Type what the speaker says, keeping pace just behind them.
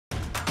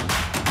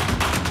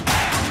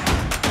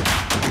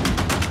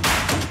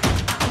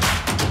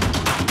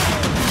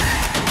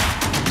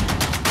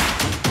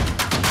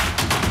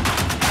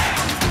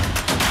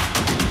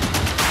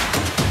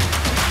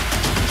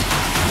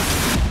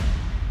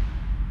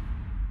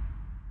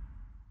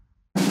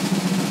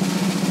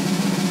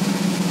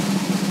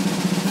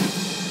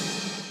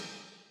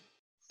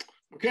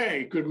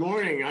Okay, good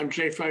morning. I'm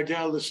Jay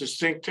Fidell. This is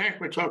Think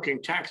Tech. We're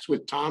talking tax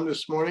with Tom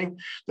this morning.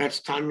 That's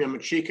Tom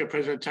Yamachika,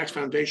 President of Tax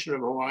Foundation of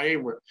Hawaii.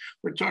 We're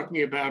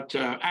talking about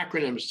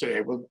acronyms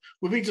today. We'll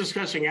be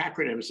discussing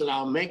acronyms, and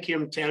I'll make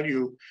him tell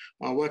you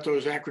what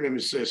those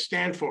acronyms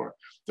stand for.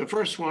 The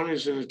first one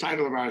is in the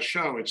title of our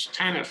show. It's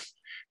TANF,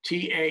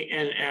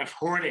 T-A-N-F,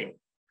 Hoarding.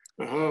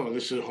 Oh,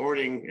 this is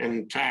hoarding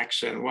and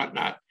tax and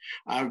whatnot.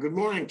 Good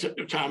morning,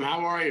 Tom.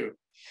 How are you?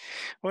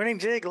 Morning,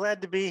 Jay.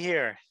 Glad to be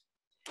here.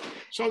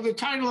 So the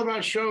title of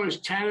our show is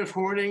TANF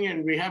Hoarding,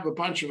 and we have a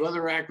bunch of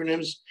other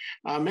acronyms.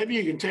 Maybe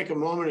you can take a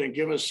moment and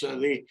give us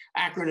the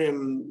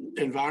acronym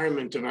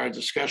environment of our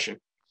discussion.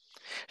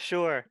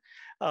 Sure.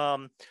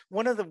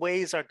 One of the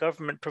ways our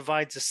government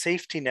provides a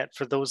safety net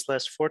for those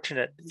less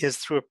fortunate is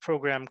through a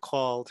program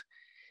called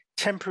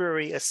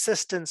Temporary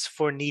Assistance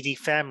for Needy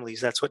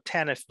Families. That's what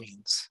TANF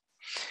means.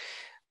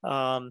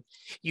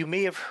 You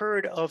may have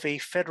heard of a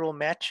federal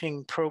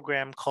matching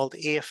program called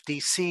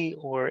AFDC,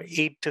 or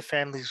Aid to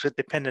Families with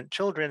Dependent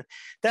Children.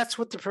 That's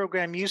what the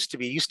program used to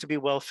be. It used to be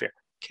welfare,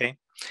 okay?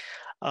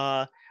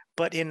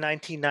 But in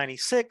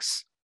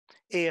 1996,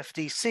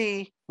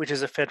 AFDC, which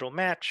is a federal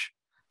match,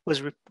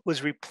 was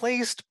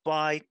replaced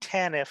by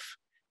TANF,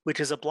 which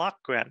is a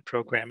block grant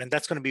program, and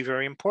that's going to be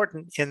very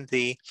important in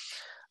the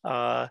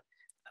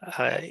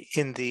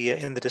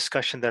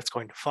discussion that's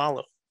going to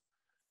follow.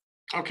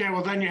 Okay,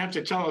 well, then you have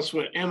to tell us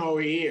what MOE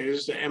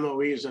is. The MOE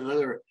is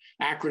another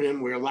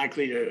acronym we're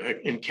likely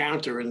to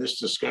encounter in this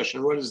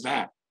discussion. What is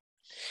that?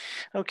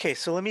 Okay,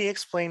 so let me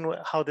explain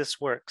how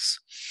this works.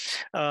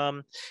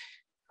 I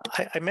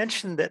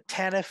mentioned that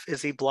TANF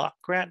is a block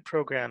grant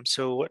program.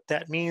 So what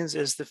that means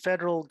is the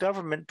federal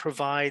government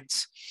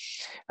provides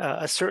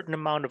a certain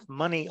amount of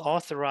money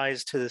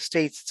authorized to the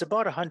states. It's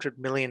about $100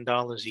 million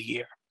a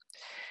year.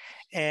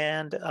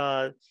 And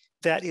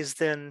that is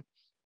then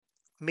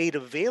made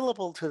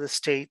available to the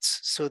states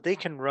so they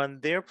can run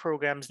their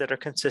programs that are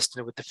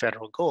consistent with the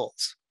federal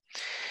goals.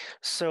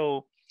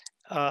 So,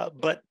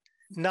 but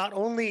not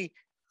only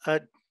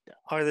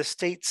are the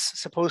states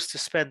supposed to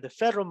spend the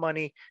federal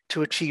money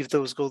to achieve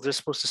those goals, they're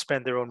supposed to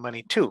spend their own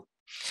money too.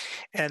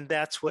 And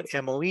that's what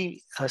MOE,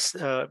 that's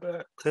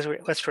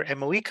where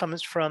MOE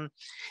comes from.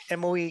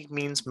 MOE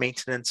means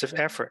maintenance of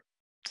effort.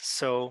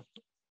 So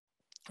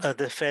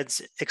the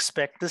feds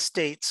expect the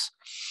states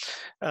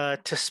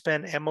to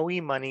spend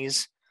MOE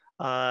monies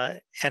and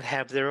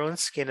have their own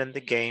skin in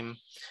the game,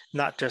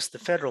 not just the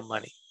federal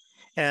money.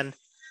 And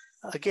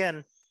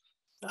again,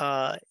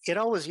 it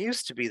always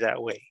used to be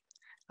that way.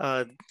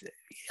 Under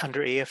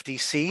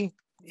AFDC,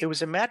 it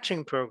was a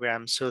matching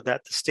program so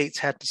that the states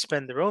had to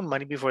spend their own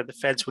money before the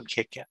feds would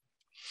kick in.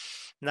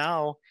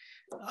 Now,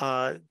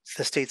 the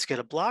states get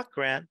a block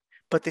grant,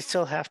 but they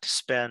still have to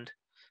spend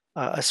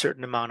a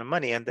certain amount of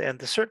money. And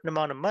the certain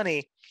amount of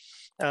money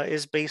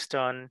is based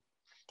on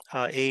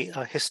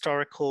a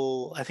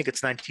historical, I think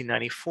it's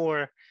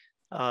 1994,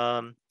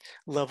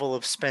 level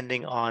of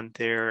spending on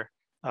their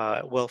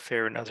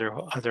welfare and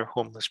other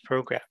homeless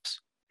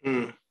programs.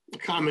 The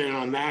comment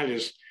on that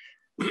is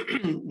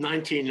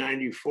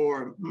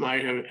 1994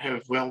 might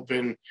have well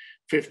been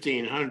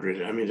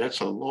 1500. I mean,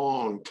 that's a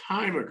long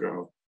time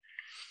ago.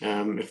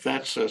 If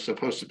that's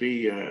supposed to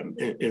be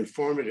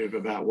informative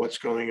about what's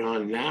going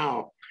on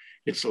now,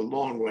 it's a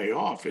long way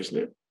off, isn't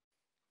it?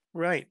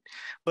 Right,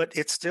 but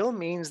it still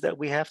means that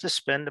we have to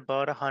spend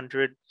about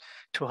 $100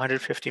 to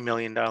 $150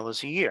 million a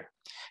year.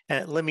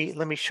 And let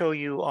me show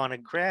you on a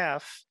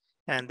graph,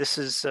 and this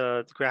is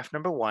graph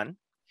number 1,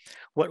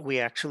 what we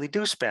actually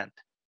do spend.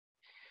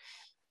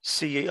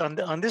 See,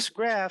 on this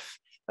graph,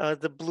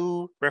 the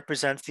blue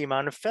represents the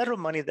amount of federal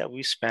money that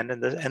we spend,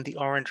 and the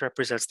orange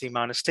represents the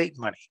amount of state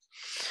money.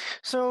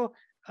 So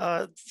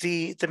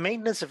the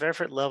maintenance of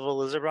effort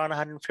level is around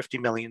 $150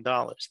 million,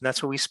 and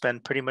that's what we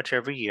spend pretty much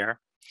every year.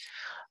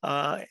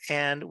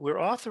 And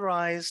we're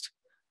authorized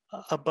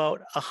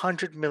about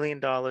 $100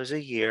 million a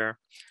year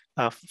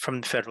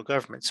from the federal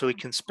government. So we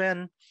can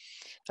spend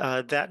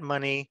that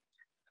money,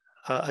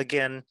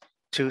 again,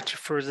 to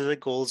further the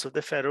goals of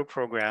the federal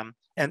program.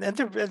 And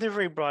they're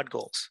very broad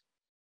goals,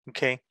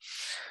 okay?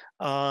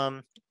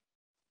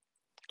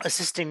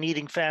 Assisting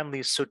needing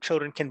families so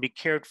children can be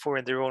cared for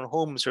in their own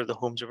homes or the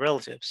homes of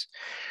relatives.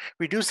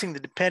 Reducing the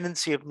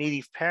dependency of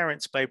needy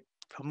parents by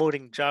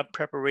promoting job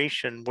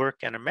preparation, work,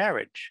 and a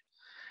marriage.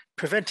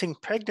 Preventing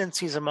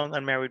pregnancies among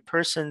unmarried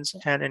persons,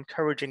 and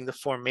encouraging the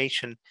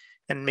formation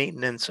and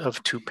maintenance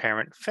of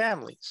two-parent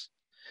families.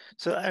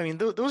 So, I mean,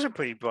 those are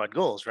pretty broad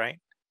goals, right?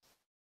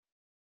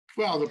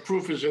 Well, the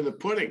proof is in the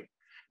pudding.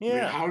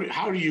 Yeah. I mean,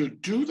 how do you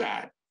do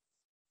that?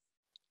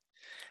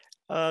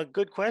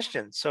 Good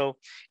question. So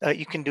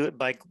you can do it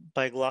by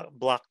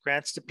block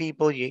grants to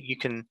people. You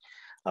can,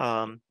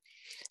 after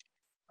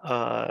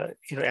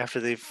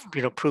they've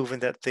proven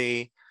that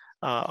they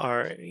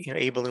are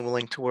able and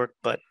willing to work,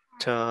 but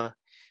are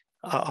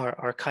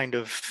kind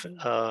of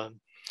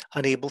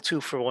unable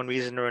to for one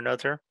reason or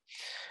another.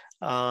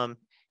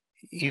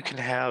 You can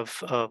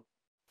have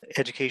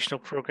educational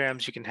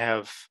programs. You can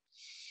have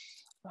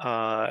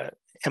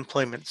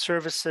employment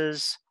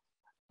services.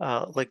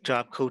 like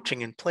job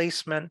coaching and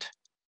placement,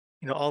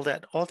 all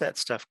that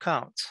stuff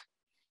counts.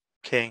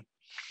 Okay.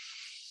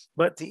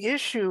 But the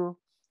issue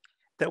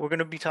that we're going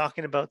to be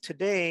talking about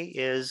today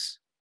is,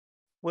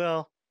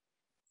 well,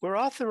 we're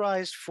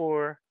authorized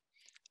for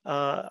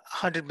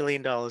 $100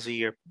 million a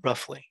year,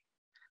 roughly.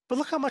 But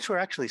look how much we're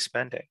actually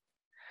spending.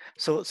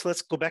 So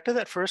let's go back to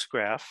that first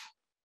graph.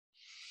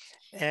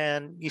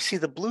 And you see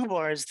the blue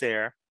bars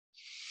there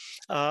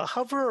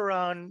hover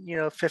around,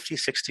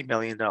 $50-60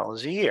 million a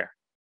year.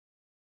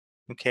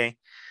 Okay.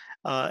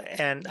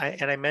 And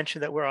I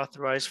mentioned that we're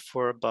authorized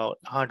for about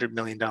 $100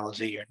 million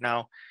a year.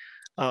 Now,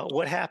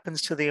 what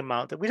happens to the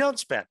amount that we don't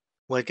spend?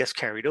 Well, it gets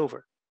carried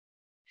over.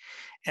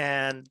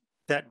 And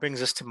that brings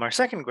us to our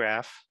second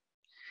graph,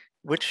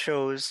 which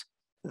shows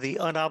the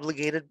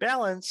unobligated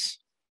balance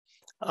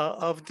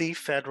of the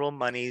federal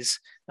monies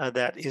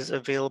that is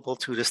available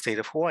to the state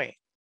of Hawaii.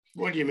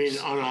 What do you mean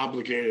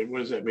unobligated? What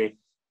does that mean?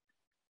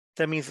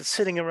 That means it's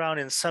sitting around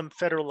in some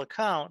federal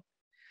account,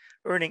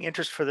 earning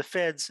interest for the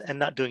feds and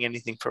not doing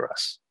anything for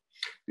us.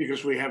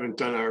 Because we haven't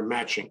done our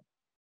matching.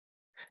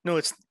 No,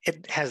 it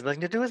has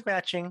nothing to do with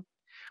matching.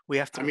 We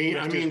have to. I mean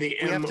the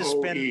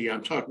MOE.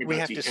 I'm talking about we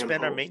have to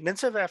spend our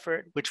maintenance of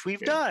effort, which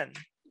we've done,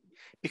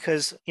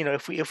 because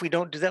if we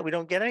don't do that, we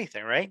don't get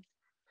anything, right?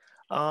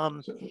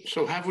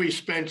 So have we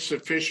spent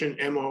sufficient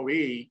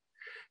MOE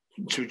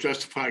to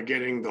justify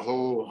getting the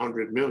whole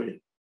 100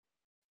 million?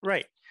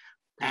 Right.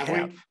 Have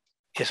we?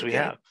 Yes, we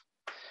have.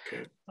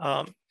 Okay.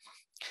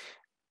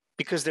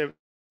 Because they're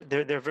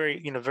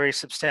very very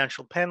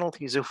substantial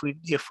penalties if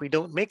we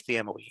don't make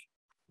the MOE.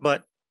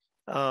 But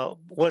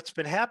what's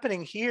been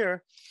happening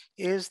here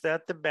is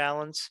that the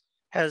balance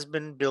has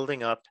been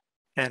building up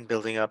and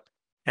building up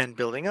and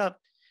building up,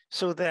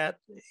 so that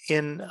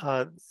in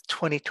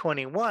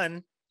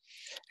 2021,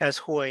 as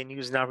Hawaii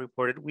News Now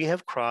reported, we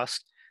have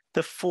crossed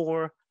the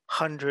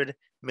 $400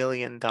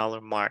 million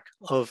mark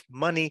of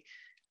money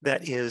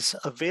that is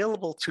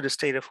available to the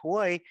state of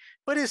Hawaii,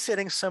 but is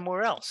sitting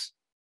somewhere else.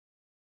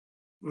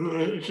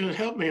 Just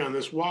help me on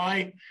this.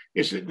 Why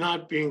is it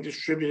not being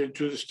distributed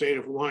to the state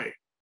of Hawaii?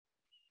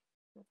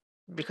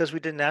 Because we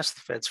didn't ask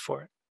the feds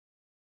for it.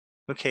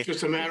 Okay. It's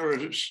just a matter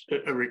of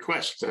a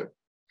request then.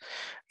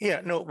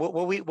 Yeah, no,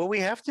 what we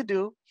have to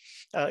do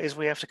is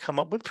we have to come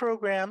up with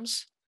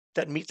programs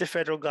that meet the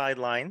federal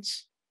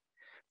guidelines.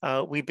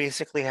 We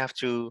basically have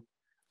to,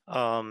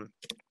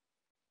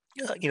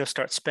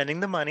 start spending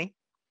the money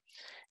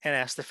and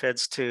ask the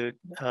feds to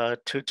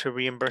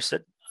reimburse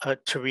it,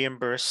 to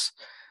reimburse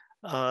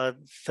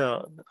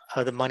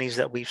the monies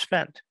that we've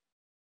spent.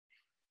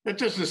 That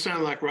doesn't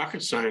sound like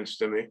rocket science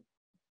to me.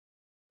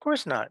 Of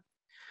course not.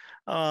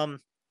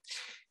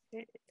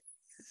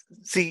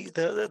 See,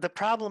 the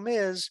problem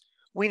is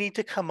we need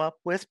to come up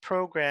with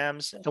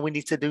programs and we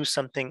need to do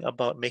something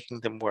about making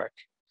them work.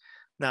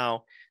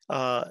 Now,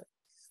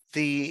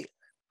 the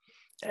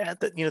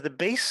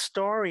base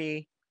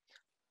story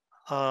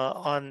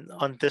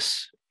on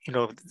this,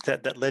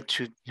 that led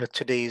to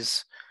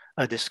today's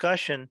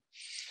discussion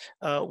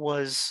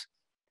was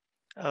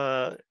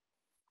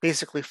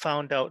basically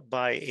found out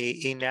by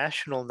a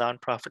national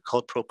nonprofit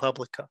called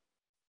ProPublica.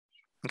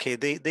 Okay,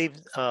 they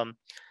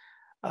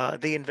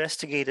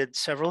investigated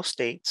several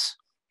states,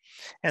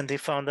 and they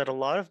found that a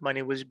lot of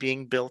money was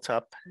being built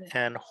up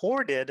and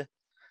hoarded,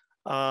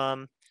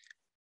 and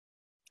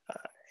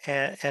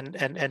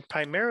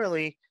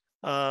primarily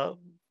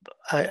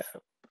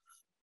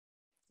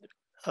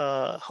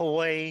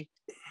Hawaii,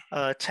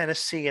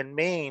 Tennessee, and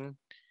Maine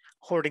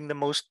hoarding the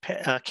most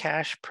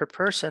cash per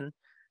person,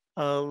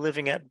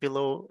 living at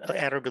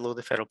or below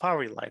the federal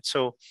poverty line.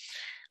 So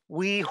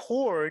we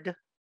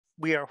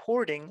are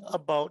hoarding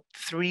about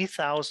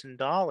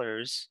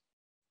 $3,000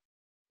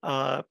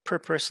 per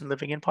person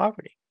living in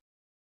poverty,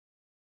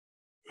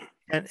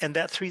 and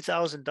that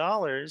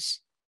 $3,000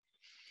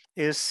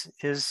 is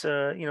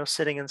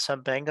sitting in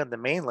some bank on the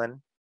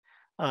mainland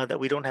that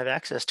we don't have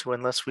access to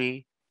unless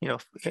we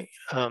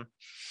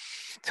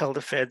tell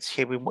the feds,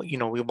 hey, we want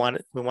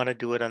to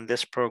do it on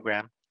this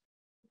program.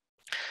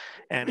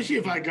 And let me see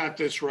if I got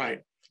this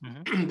right.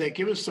 Mm-hmm. They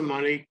give us the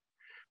money.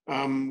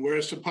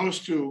 We're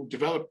supposed to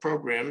develop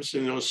programs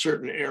in those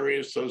certain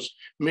areas, those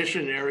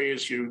mission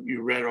areas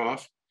you read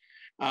off.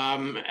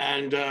 If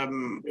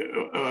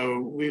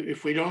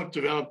we don't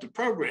develop the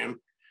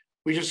program,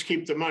 we just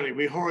keep the money.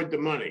 We hoard the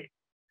money.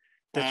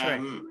 That's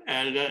right.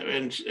 And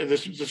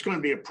there's going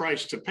to be a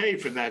price to pay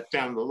for that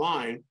down the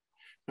line,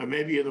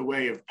 maybe in the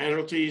way of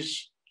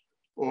penalties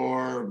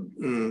or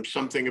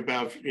something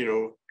about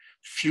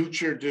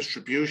future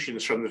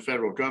distributions from the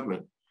federal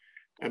government.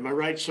 Am I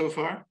right so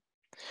far?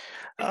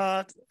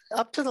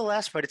 Up to the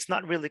last part, it's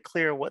not really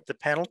clear what the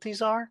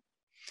penalties are,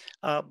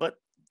 but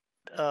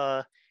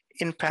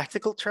in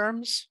practical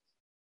terms,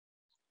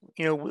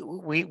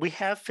 we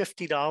have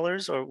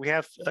 $50 or we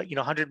have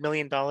 $100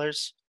 million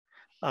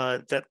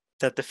that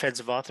the feds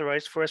have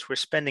authorized for us. We're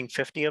spending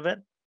 50 of it.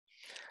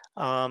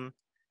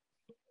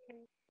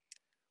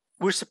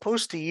 We're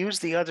supposed to use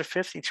the other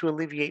 50 to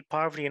alleviate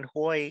poverty in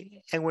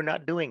Hawaii, and we're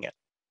not doing it.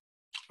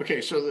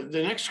 Okay, so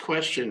the next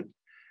question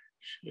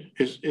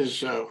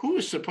Who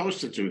is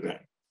supposed to do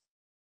that?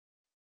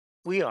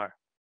 We are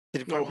the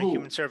No, Department of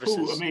Human Services.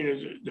 Who? I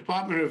mean,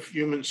 Department of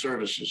Human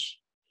Services,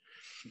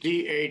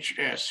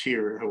 DHS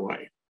here in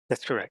Hawaii,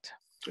 That's correct.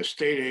 a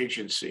state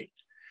agency.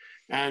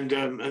 And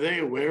are they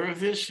aware of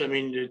this? I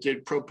mean,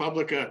 did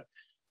ProPublica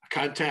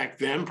contact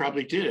them?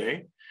 Probably did,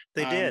 eh?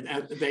 They did.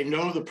 And they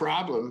know the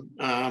problem.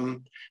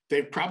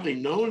 They've probably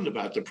known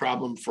about the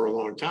problem for a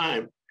long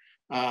time.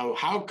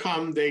 How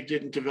come they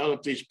didn't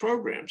develop these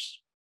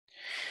programs?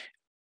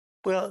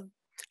 Well,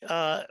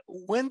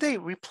 when they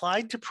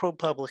replied to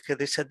ProPublica,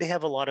 they said they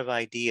have a lot of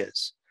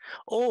ideas.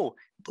 Oh,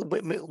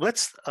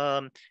 let's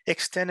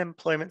extend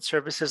employment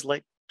services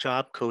like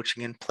job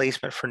coaching and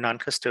placement for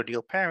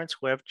non-custodial parents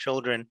who have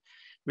children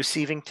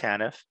receiving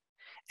TANF,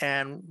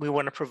 and we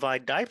want to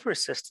provide diaper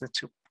assistance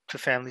to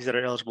families that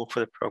are eligible for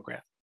the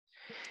program.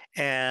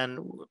 And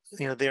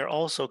they're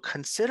also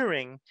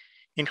considering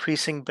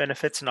increasing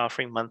benefits and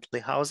offering monthly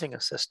housing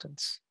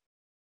assistance.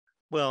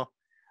 Well,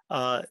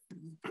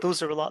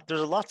 there's a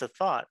lot of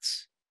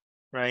thoughts,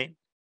 right?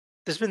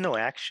 There's been no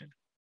action.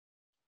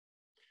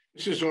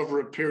 This is over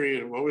a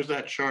period, what was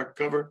that chart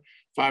cover?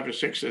 5 or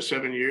 6 or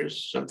 7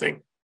 years,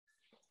 something?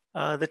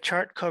 The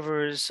chart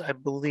covers, I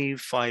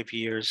believe, 5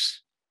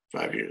 years.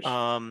 5 years.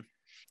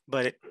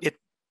 But it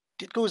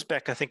goes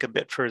back, I think, a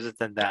bit further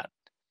than that.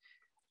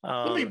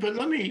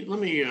 Let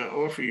me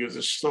offer you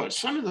this thought.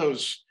 Some of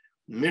those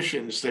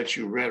missions that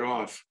you read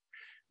off,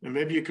 and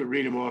maybe you could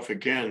read them off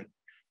again,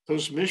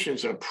 those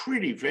missions are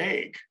pretty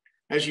vague.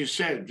 As you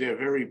said, they're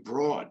very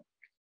broad.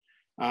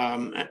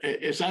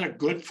 Is that a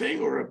good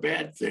thing or a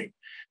bad thing?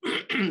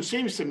 It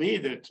seems to me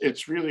that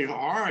it's really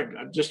hard.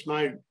 Just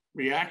my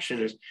reaction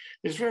is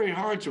it's very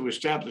hard to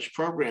establish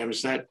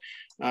programs that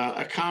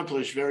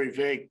accomplish very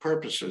vague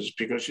purposes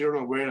because you don't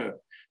know where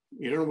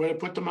to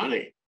put the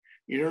money.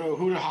 You don't know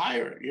who to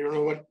hire. You don't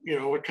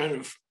know what kind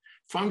of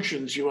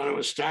functions you want to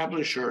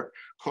establish or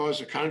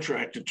cause a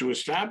contractor to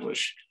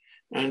establish.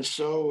 And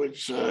so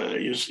it's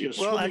you're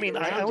well, I mean,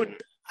 I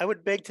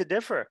would beg to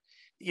differ.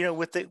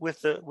 With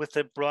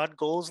the broad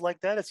goals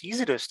like that, it's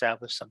easy to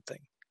establish something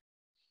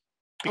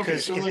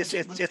because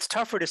it's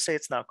tougher to say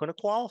it's not going to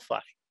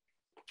qualify.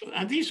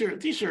 And these are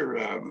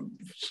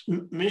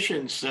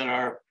missions that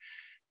are,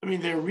 I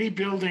mean, they're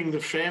rebuilding the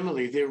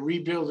family, they're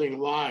rebuilding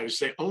lives.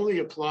 They only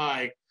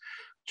apply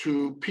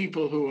to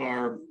people who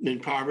are in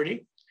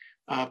poverty,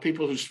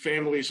 people whose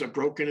families are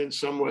broken in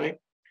some way,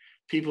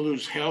 people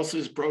whose health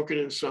is broken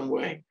in some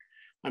way.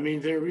 I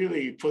mean, they're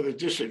really for the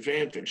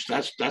disadvantaged.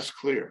 That's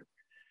clear.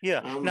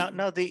 Yeah.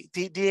 Now the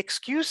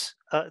excuse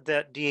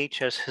that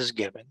DHS has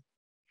given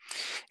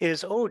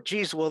is, oh,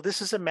 geez, well,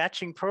 this is a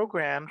matching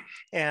program,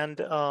 and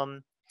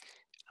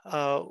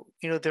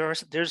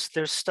there's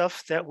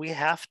stuff that we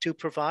have to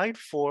provide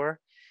for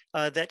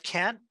that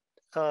can't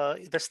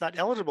that's not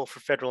eligible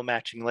for federal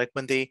matching, like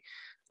when they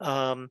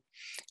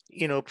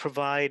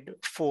provide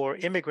for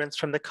immigrants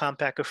from the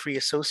Compact of Free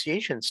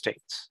Association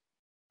states,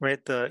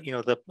 right? The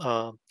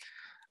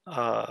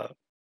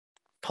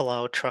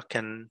Palau, Truck,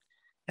 and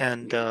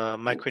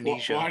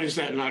Micronesia. Why does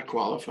that not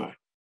qualify?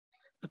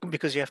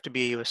 Because you have to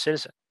be a U.S.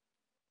 citizen.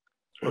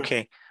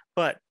 Okay,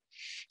 but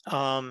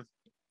the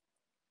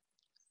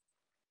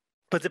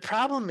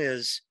problem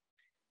is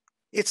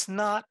it's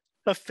not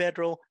a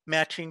federal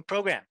matching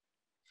program.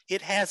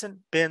 It hasn't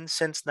been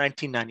since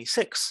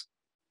 1996.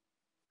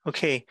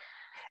 Okay,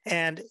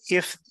 and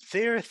if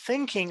their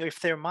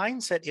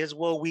mindset is,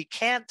 well, we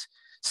can't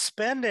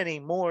spend any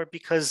more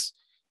because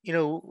we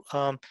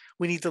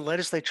need the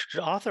legislature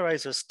to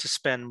authorize us to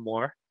spend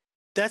more,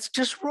 that's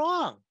just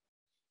wrong.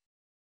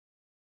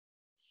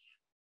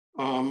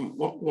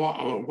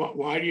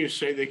 Why do you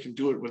say they can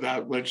do it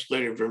without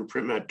legislative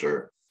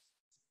imprimatur?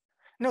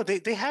 No,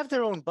 they have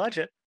their own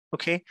budget,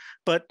 okay,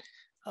 but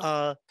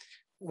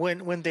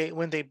when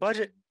they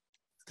budget,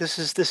 this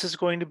is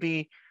going to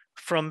be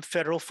from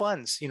federal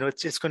funds.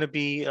 It's going to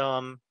be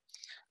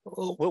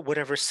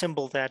whatever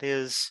symbol that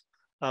is,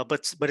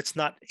 but it's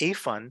not A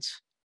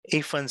funds.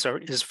 A funds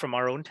is from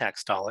our own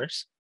tax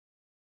dollars.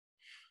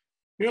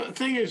 The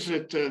thing is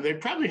that they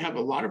probably have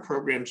a lot of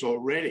programs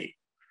already,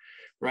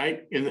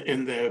 right?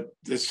 In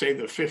let's say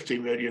the 50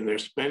 million they're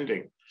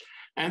spending,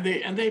 and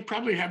they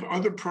probably have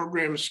other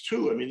programs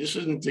too. I mean, this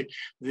isn't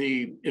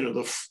the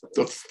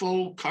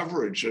full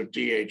coverage of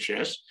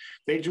DHS.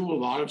 They do a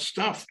lot of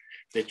stuff.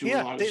 They do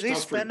a lot of stuff. They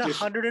spend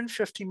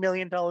 $150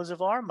 million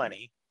of our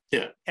money,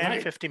 and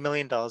right. $50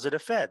 million of the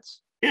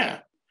feds. Yeah.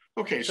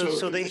 Okay, so if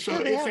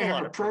they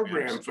have a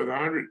program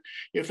for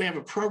if they have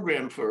a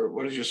program for,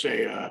 what did you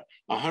say,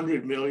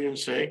 100 million,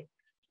 say,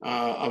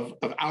 of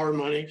our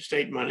money,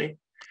 state money,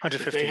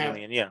 150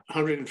 million, yeah,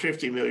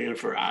 150 million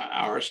for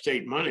our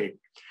state money,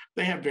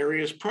 they have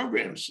various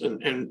programs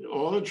and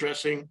all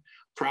addressing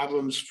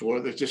problems for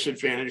the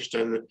disadvantaged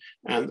and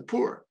the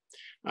poor.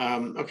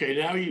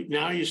 Okay,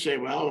 now you say,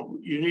 well,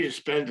 you need to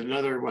spend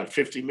another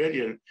 50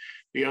 million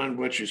beyond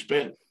what you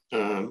spent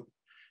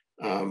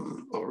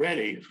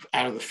already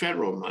out of the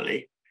federal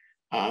money.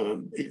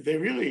 they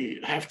really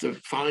have to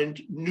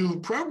find new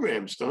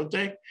programs, don't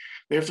they?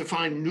 They have to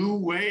find new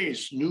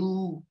ways,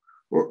 new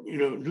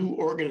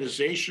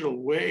organizational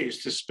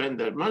ways to spend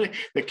that money.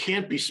 They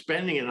can't be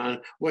spending it on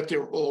what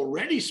they're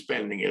already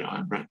spending it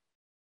on, right?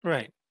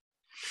 Right.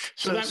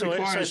 So that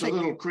requires I a think,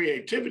 little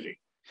creativity.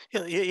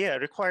 yeah,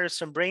 it requires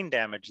some brain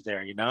damage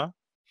there, you know?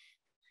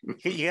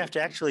 You have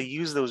to actually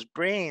use those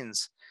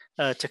brains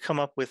to come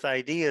up with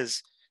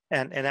ideas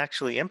and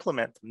actually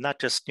implement them, not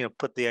just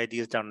put the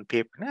ideas down on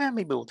paper.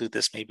 Maybe we'll do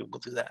this, maybe we'll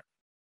do that.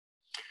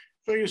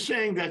 So you're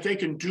saying that they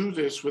can do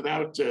this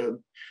without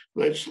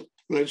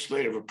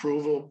legislative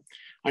approval?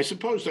 I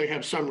suppose they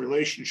have some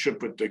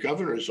relationship with the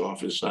governor's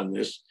office on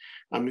this.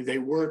 I mean, they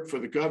work for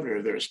the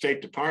governor, their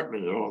State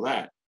Department and all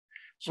that.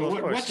 So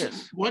well,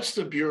 what's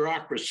the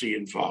bureaucracy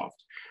involved?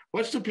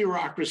 What's the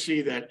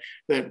bureaucracy that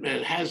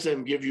has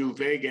them give you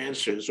vague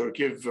answers or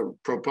give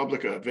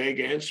ProPublica vague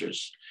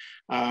answers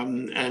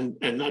and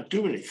not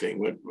do anything?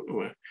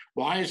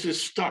 Why is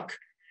this stuck?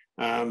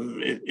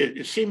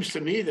 It seems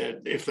to me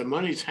that if the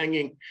money's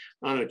hanging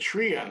on a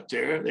tree out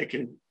there, they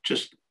can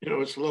just,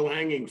 it's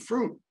low-hanging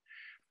fruit.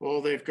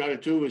 All they've got to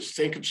do is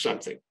think of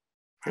something.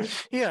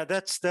 Right? Yeah,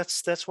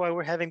 that's why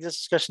we're having this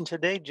discussion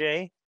today,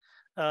 Jay,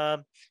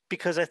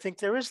 because I think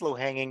there is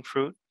low-hanging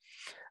fruit.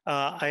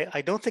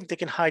 I don't think they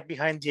can hide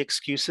behind the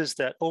excuses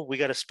that, oh, we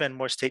got to spend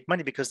more state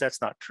money, because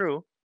that's not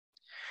true.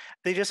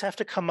 They just have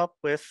to come up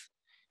with,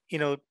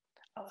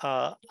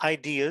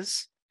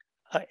 ideas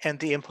and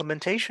the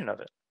implementation of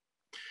it.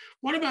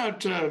 What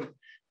about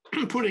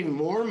putting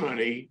more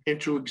money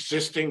into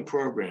existing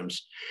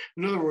programs?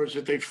 In other words,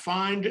 if they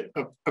find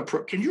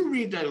can you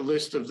read that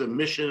list of the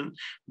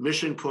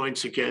mission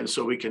points again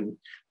so we can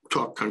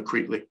talk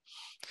concretely?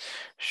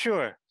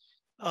 Sure.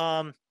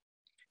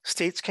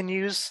 States can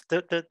use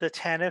the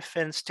TANF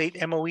and state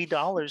MOE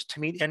dollars to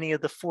meet any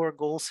of the 4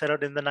 goals set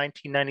out in the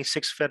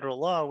 1996 federal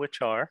law,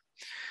 which are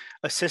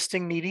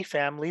assisting needy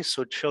families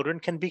so children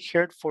can be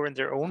cared for in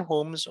their own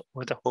homes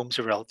or the homes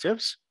of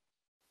relatives,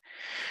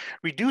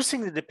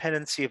 reducing the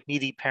dependency of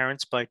needy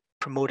parents by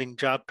promoting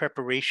job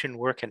preparation,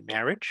 work, and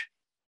marriage,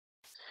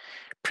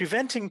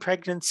 preventing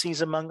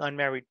pregnancies among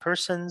unmarried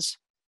persons,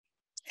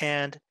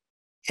 and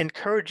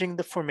encouraging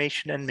the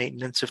formation and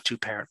maintenance of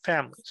 2-parent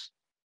families.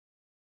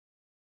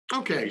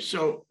 Okay,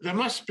 so there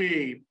must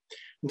be,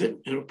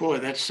 boy,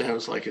 that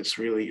sounds like it's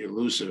really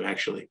elusive,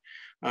 actually.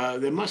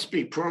 There must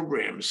be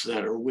programs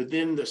that are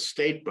within the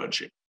state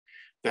budget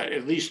that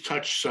at least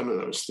touch some of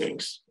those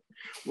things.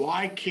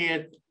 Why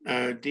can't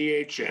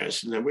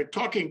DHS, and then we're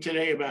talking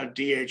today about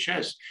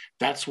DHS,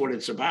 that's what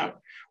it's about.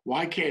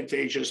 Why can't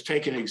they just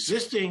take an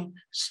existing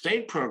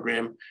state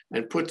program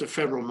and put the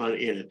federal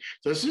money in it?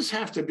 Does this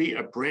have to be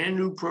a brand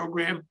new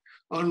program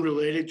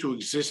unrelated to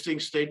existing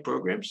state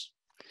programs?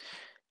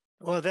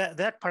 Well,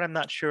 that part I'm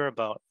not sure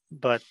about,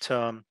 but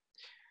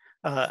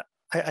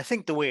I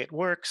think the way it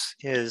works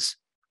is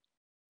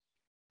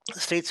the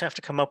states have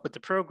to come up with the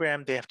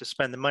program, they have to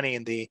spend the money,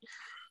 and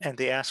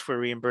they ask for a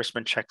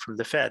reimbursement check from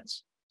the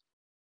feds.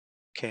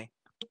 Okay,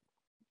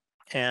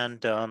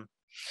 and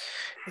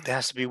it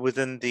has to be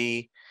within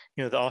the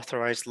the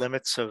authorized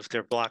limits of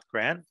their block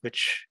grant,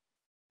 which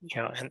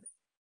and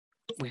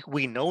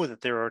we know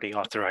that they're already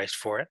authorized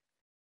for it.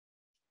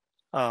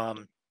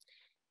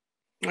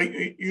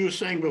 You were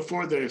saying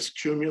before that it's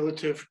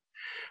cumulative.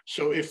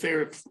 So if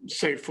they're,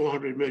 say,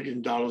 $400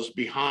 million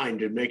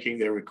behind in making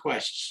their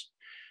requests,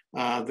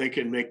 they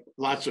can make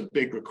lots of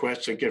big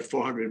requests and get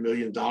 $400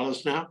 million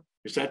now?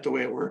 Is that the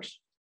way it works?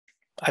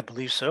 I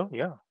believe so,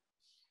 yeah.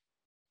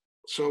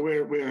 So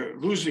we're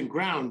losing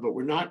ground, but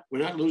we're not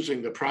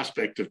losing the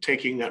prospect of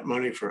taking that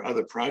money for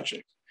other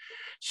projects.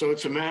 So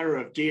it's a matter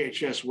of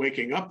DHS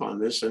waking up on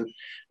this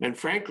and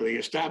frankly,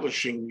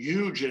 establishing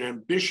huge and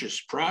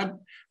ambitious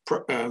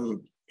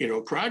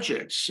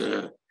projects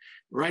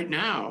right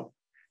now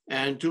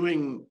and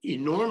doing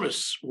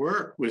enormous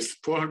work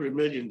with $400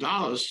 million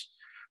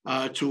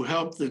to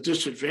help the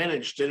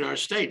disadvantaged in our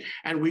state.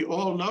 And we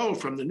all know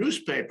from the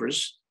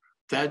newspapers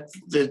that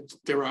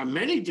there are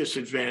many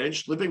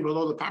disadvantaged living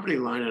below the poverty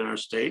line in our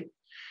state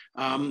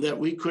that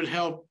we could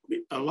help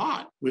a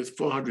lot with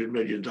 $400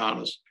 million.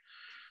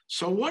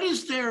 So what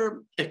is their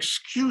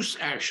excuse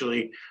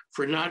actually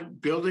for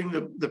not building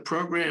the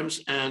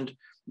programs and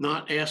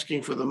not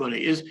asking for the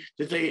money?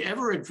 Did they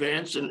ever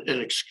advance an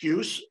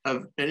excuse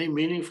of any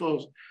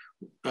meaningful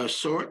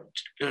sort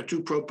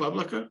to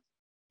ProPublica?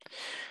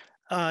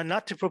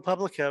 Not to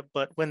ProPublica,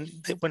 but when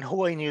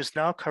Hawaii News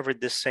Now covered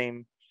this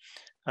same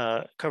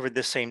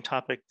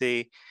topic,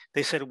 they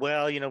said,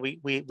 well,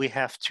 we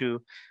have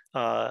to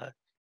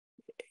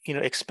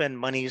expend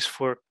monies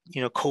for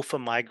COFA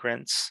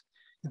migrants.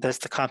 That's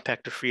the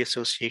Compact of Free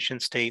Association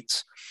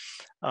States,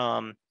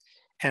 and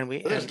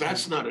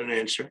that's not an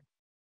answer.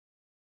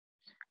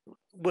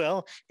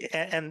 Well,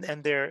 and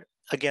their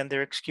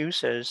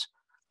excuse is,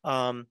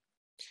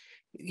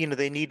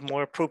 they need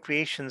more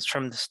appropriations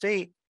from the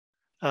state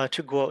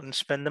to go out and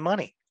spend the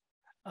money,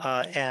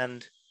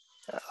 and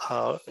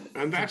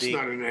that's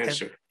not an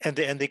answer. And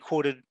they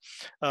quoted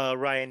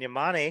Ryan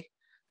Yamane,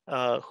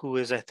 who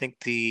is, I think,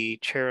 the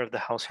chair of the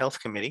House Health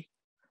Committee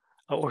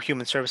or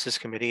Human Services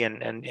Committee,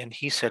 and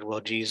he said, "Well,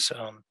 geez,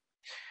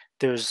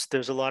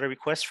 there's a lot of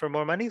requests for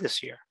more money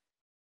this year."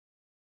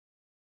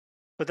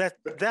 But that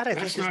I That's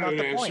think is not not an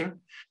the point. answer.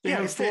 They Yeah,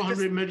 have it's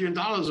 $400 million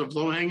of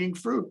low-hanging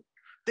fruit.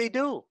 they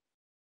do.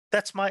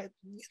 That's my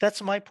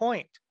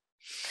point.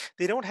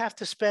 They don't have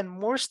to spend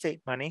more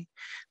state money.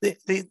 They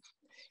they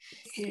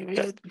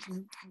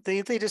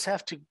they just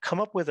have to come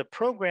up with a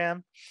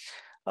program,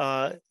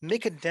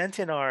 make a dent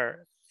in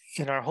our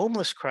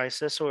homeless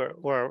crisis or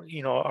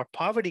our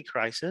poverty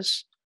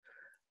crisis,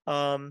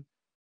 um,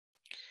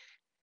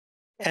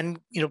 and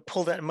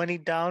pull that money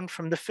down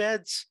from the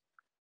feds.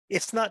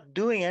 It's not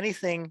doing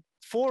anything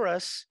for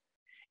us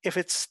if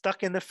it's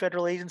stuck in the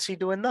federal agency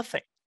doing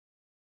nothing.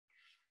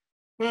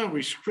 Well,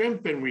 we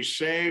scrimp and we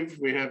save.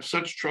 We have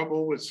such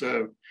trouble with,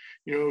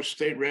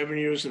 state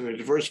revenues and the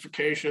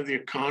diversification of the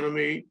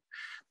economy.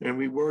 And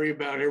we worry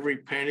about every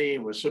penny,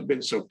 and we've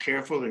been so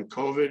careful in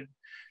COVID.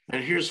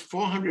 And here's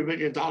 $400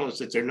 million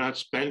that they're not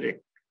spending.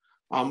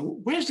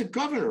 Where's the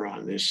governor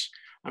on this?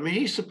 I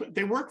mean,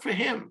 they work for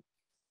him.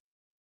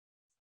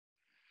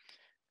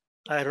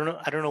 I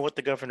don't know what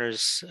the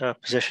governor's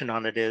position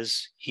on it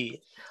is.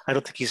 I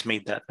don't think he's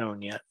made that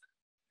known yet.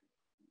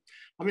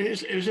 I mean,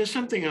 is there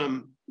something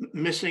I'm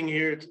missing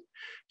here,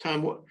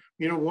 Tom?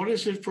 What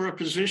is it for a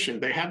position?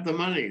 They have the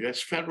money.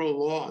 That's federal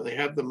law. They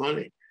have the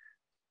money,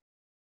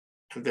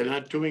 and they're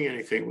not doing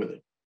anything with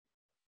it.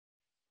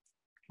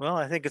 Well,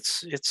 I think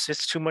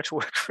it's too much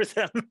work for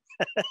them.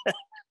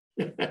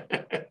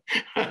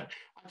 I'll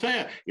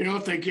tell you,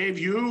 if they gave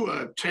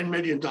you $10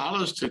 million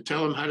to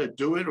tell them how to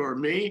do it, or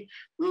me,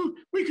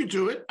 we could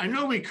do it. I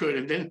know we could,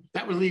 and then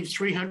that would leave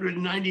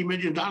 $390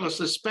 million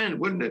to spend,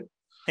 wouldn't it?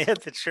 Yeah,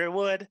 it sure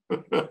would.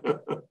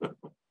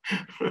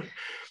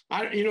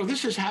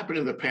 This has happened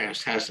in the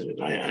past, hasn't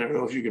it? I don't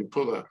know if you can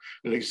pull an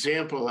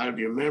example out of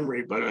your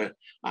memory, but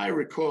I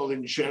recall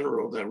in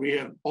general that we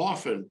have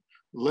often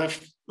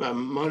left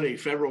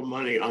federal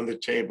money on the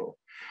table.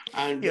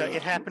 And yeah,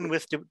 it happened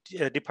with the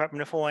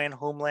Department of Hawaiian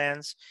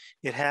Homelands.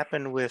 It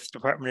happened with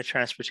Department of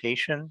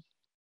Transportation.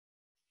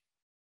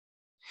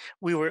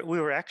 We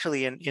were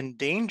actually in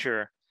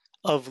danger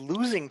of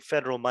losing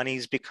federal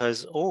monies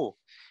because,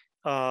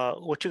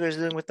 what you guys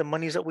doing with the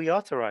monies that we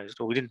authorized?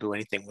 Oh, we didn't do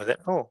anything with it.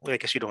 Oh, well, I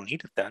guess you don't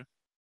need it then.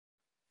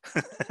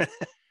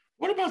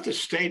 What about the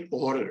state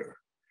auditor?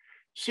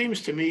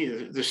 Seems to me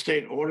that the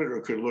state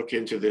auditor could look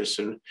into this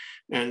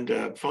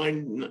and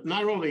find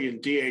not only in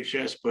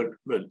DHS but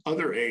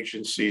other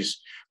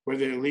agencies where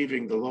they're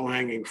leaving the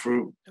low-hanging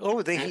fruit. Oh,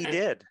 he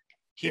did.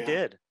 He Yeah.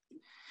 did.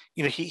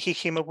 He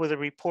came up with a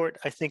report,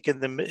 I think, in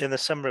the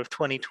summer of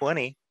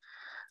 2020,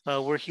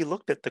 where he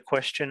looked at the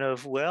question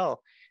of,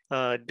 well,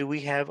 do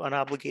we have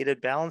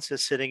unobligated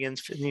balances sitting in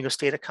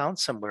state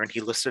accounts somewhere? And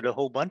he listed a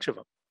whole bunch of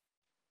them.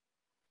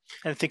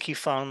 And I think he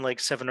found like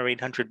 $700 or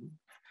 $800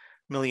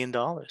 million.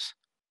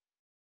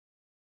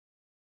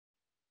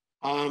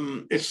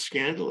 It's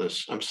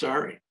scandalous. I'm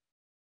sorry.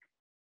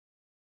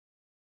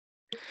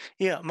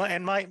 Yeah,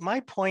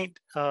 my point,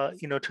 to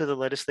the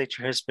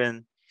legislature has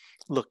been,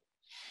 look,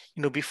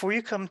 before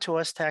you come to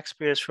us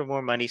taxpayers for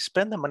more money,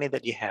 spend the money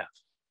that you have.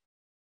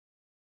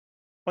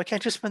 Why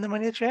can't you spend the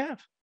money that you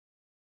have?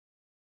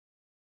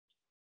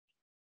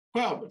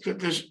 Well,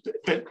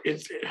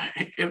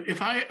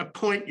 if I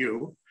appoint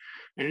you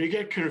and you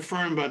get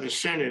confirmed by the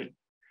Senate,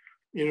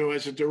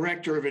 as a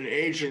director of an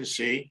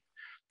agency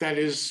that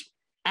is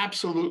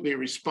absolutely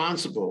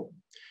responsible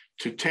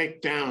to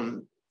take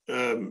down,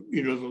 the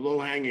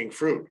low-hanging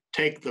fruit,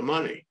 take the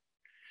money,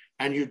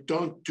 and you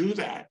don't do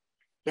that,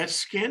 that's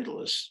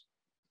scandalous.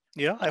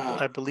 Yeah,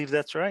 I believe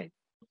that's right.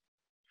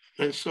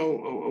 And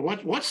so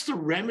what's the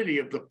remedy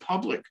of the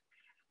public?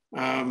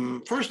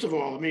 First of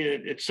all, I mean,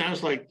 it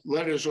sounds like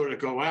letters ought to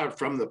go out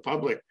from the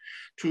public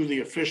to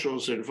the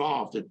officials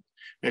involved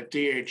at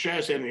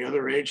DHS and the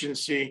other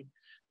agency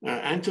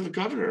and to the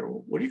governor.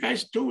 What are you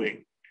guys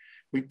doing?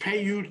 We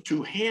pay you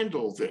to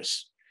handle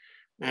this.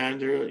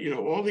 And there are,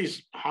 all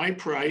these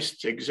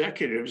high-priced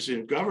executives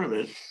in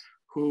government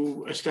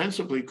who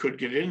ostensibly could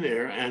get in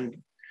there and,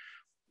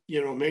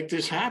 make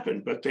this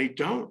happen, but they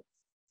don't.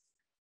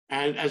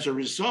 And as a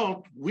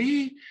result,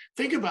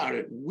 think about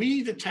it,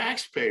 we, the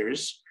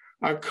taxpayers,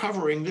 are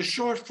covering the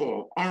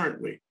shortfall,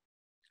 aren't we?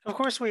 Of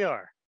course we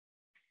are.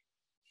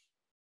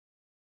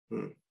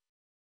 Well,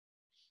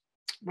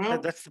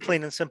 that's the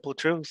plain and simple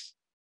truth.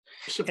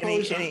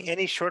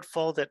 Any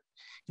shortfall that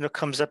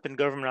comes up in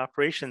government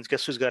operations,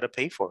 guess who's got to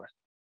pay for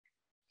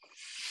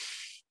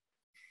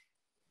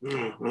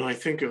it? When I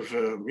think of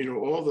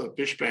all the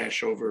bish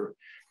bash over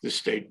the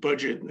state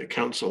budget and the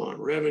Council on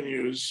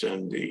Revenues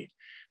and the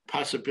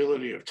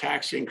possibility of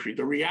tax increase,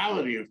 the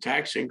reality of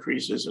tax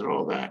increases and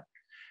all that,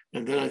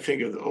 and then I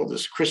think of all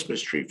this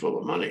Christmas tree full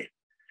of money.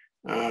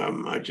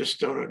 I just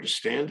don't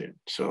understand it.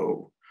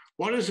 So,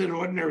 what does an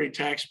ordinary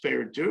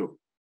taxpayer do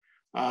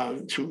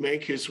to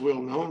make his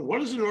will known?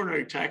 What does an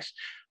ordinary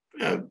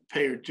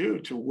taxpayer do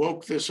to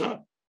woke this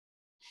up?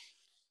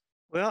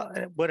 Well,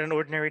 what an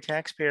ordinary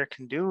taxpayer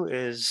can do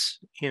is,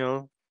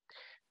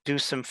 do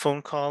some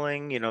phone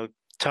calling,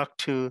 talk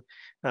to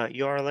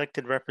your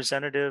elected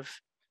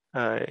representative.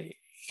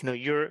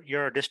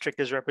 Your district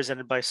is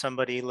represented by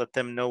somebody, let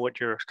them know what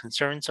your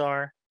concerns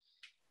are.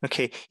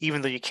 Okay,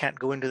 even though you can't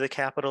go into the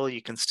Capitol,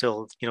 you can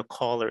still,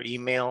 call or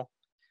email,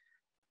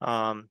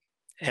 and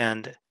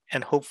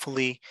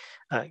hopefully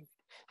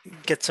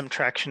get some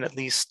traction at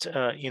least,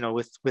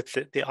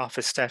 with the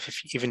office staff,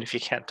 even if you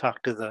can't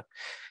talk to the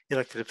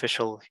elected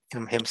official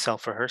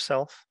himself or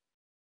herself.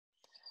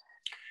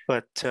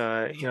 But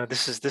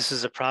this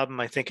is a problem.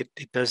 I think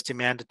it does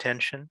demand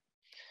attention,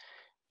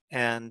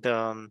 and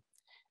now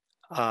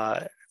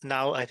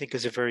I think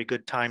is a very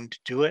good time to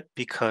do it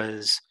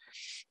because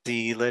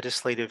the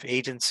legislative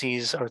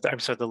agencies, or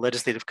the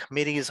legislative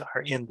committees,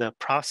 are in the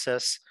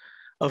process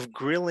of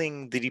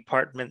grilling the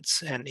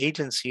departments and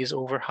agencies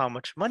over how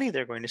much money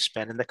they're going to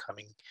spend in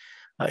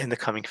the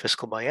coming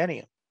fiscal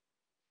biennium.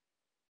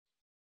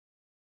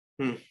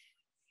 Well,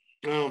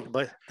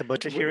 But the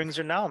budget hearings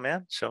are now,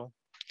 man. So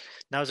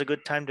now's a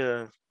good time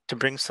to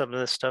bring some of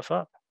this stuff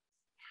up.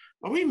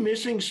 Are we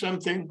missing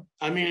something?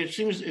 I mean,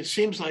 it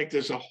seems like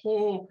there's a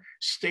whole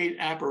state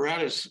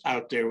apparatus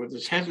out there with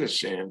its head in the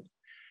sand.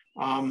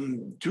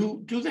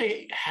 Do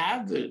they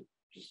have the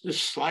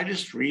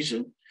slightest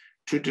reason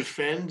to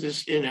defend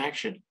this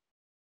inaction?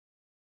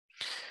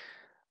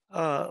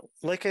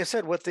 Like I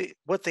said, what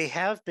they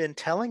have been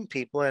telling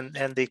people,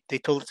 and they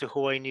told it to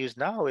Hawaii News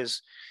Now,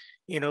 is,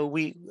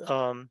 we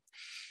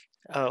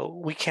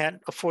can't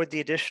afford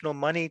the additional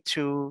money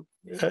to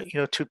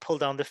to pull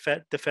down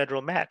the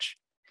federal match.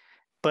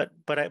 But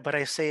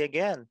I say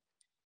again,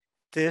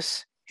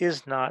 this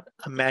is not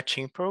a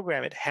matching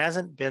program. It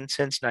hasn't been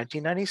since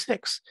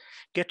 1996.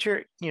 Get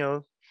your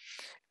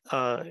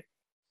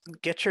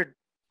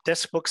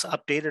desk books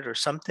updated or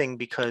something,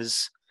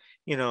 because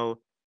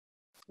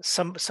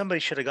somebody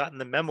should have gotten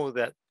the memo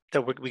that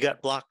we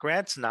got block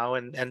grants now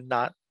and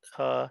not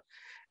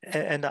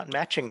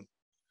matching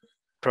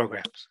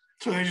programs.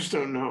 So they just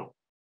don't know.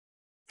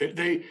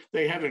 They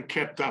haven't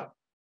kept up.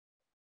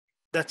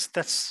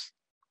 That's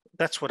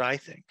what I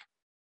think.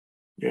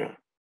 Yeah.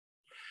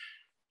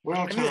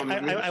 Well, Tom,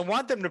 I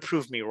want them to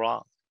prove me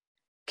wrong.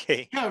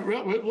 Okay. Yeah.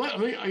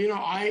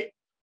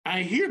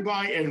 I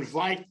hereby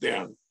invite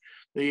them,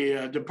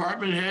 the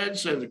department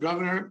heads and the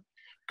governor,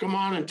 come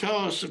on and tell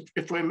us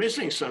if we're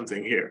missing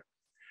something here,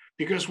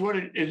 because what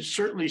it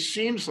certainly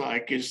seems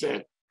like is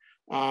that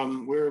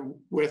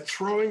we're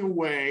throwing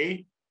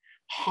away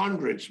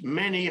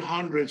many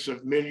hundreds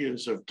of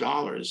millions of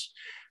dollars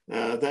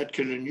that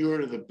could inure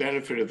to the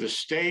benefit of the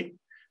state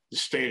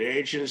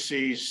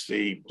agencies,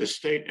 the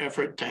state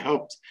effort to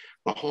help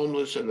the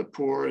homeless and the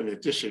poor and the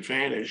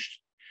disadvantaged.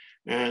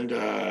 And,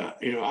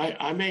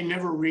 I may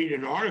never read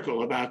an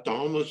article about the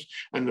homeless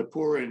and the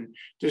poor and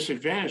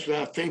disadvantaged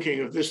without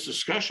thinking of this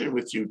discussion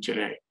with you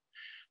today.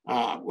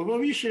 Well,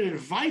 we should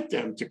invite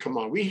them to come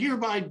on. We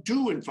hereby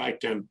do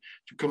invite them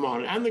to come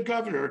on, and the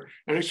governor,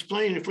 and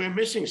explain if we're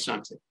missing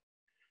something.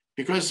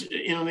 Because,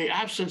 in the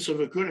absence of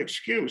a good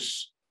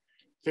excuse,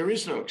 there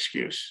is no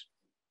excuse.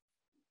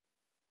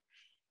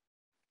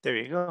 There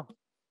you go.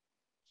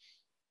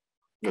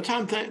 Well,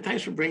 Tom,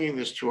 thanks for bringing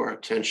this to our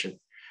attention.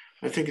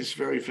 I think it's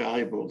very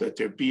valuable that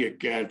there be a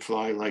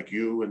gadfly like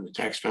you and the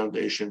Tax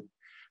Foundation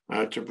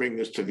to bring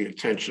this to the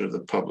attention of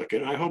the public.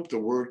 And I hope the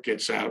word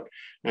gets out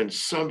and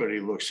somebody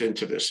looks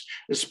into this,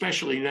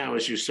 especially now,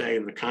 as you say,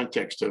 in the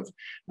context of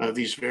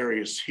these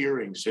various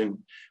hearings in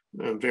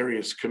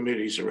various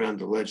committees around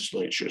the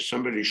legislature.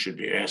 Somebody should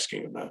be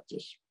asking about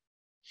this.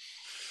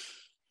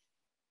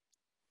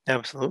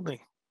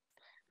 Absolutely.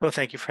 Well,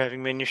 thank you for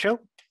having me on your show.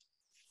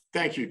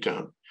 Thank you,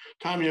 Tom.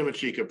 Tom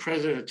Yamachika,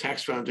 President of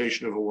Tax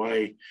Foundation of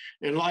Hawaii,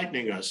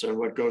 enlightening us on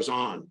what goes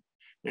on,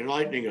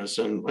 enlightening us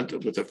on what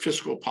the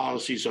fiscal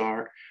policies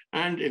are,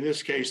 and in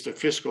this case, the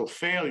fiscal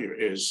failure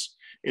is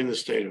in the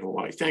state of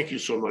Hawaii. Thank you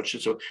so much.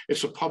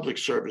 It's a public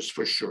service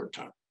for sure,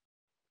 Tom.